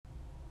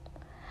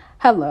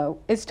Hello,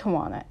 it's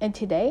Tawana, and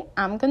today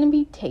I'm going to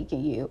be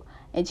taking you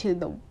into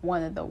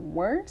one of the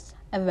worst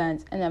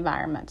events in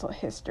environmental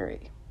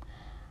history,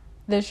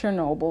 the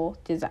Chernobyl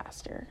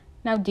disaster.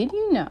 Now, did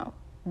you know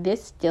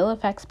this still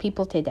affects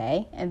people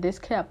today, and this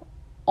could have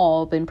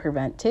all been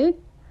prevented?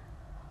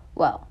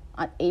 Well,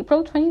 on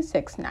April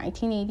 26,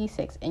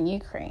 1986, in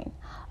Ukraine,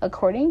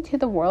 according to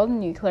the World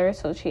Nuclear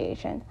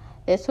Association,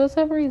 this was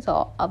a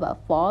result of a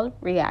flawed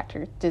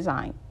reactor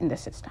design in the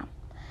system.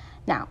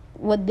 Now,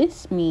 what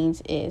this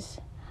means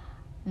is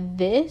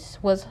this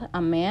was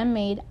a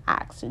man-made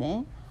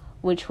accident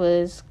which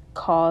was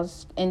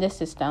caused in the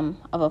system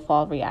of a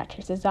flawed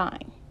reactor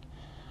design.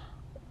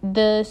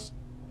 The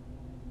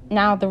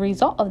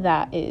result of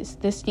that is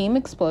the steam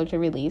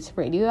explosion released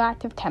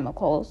radioactive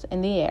chemicals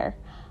in the air,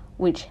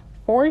 which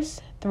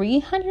forced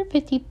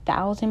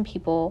 350,000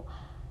 people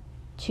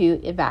to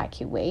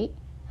evacuate,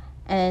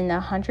 and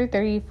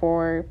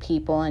 134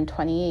 people and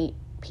 28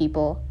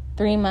 people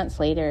 3 months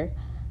later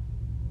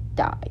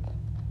died,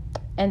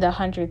 and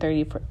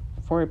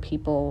 134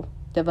 people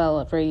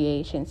developed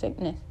radiation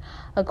sickness,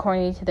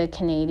 according to the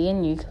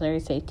Canadian Nuclear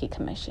Safety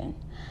Commission.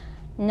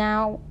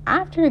 Now,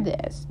 after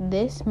this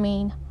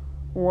made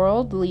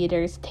world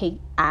leaders take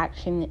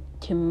action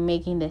to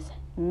making this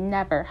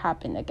never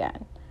happen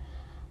again.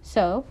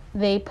 So,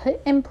 they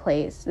put in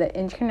place the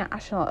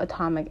International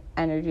Atomic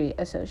Energy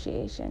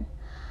Association.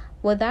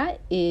 What that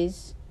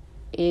is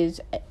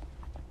it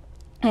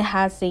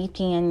has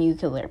safety in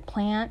nuclear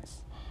plants,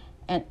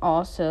 and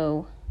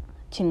also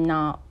to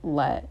not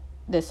let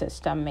the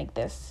system make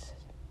this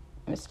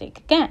mistake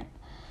again.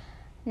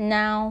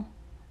 Now,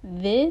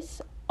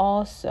 this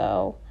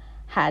also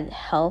had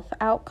health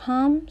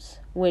outcomes,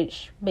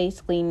 which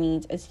basically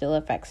means it still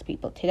affects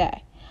people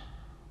today.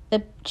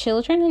 The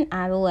children and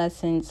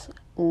adolescents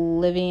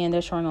living in the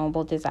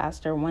Chernobyl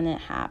disaster when it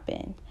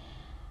happened,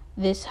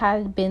 this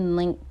had been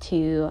linked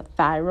to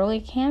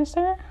thyroid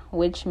cancer,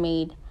 which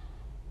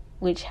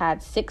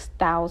had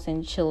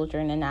 6,000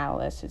 children and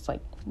adolescents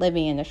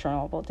living in the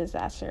Chernobyl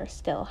disaster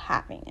still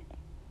having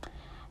it.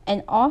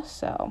 And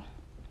also,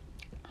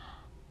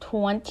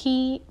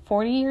 40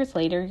 years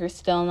later, you're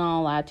still not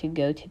allowed to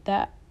go to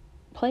that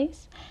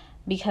place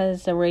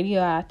because the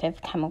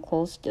radioactive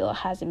chemicals still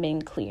hasn't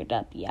been cleared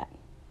up yet.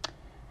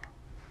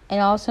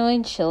 And also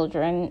in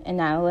children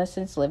and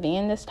adolescents living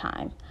in this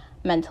time,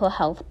 mental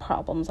health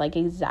problems like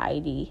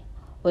anxiety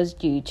was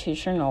due to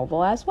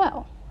Chernobyl as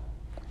well.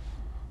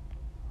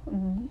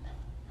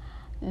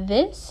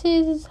 This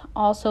is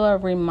also a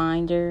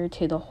reminder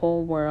to the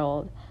whole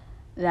world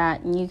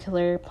that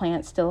nuclear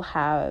plants still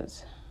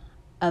has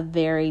a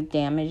very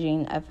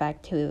damaging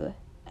effect to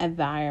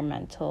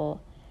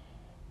environmental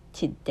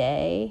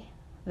today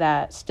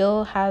that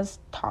still has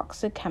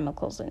toxic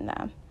chemicals in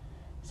them.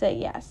 So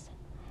yes,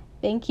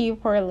 thank you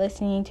for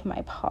listening to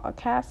my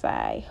podcast.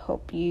 I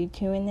hope you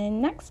tune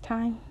in next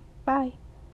time. Bye.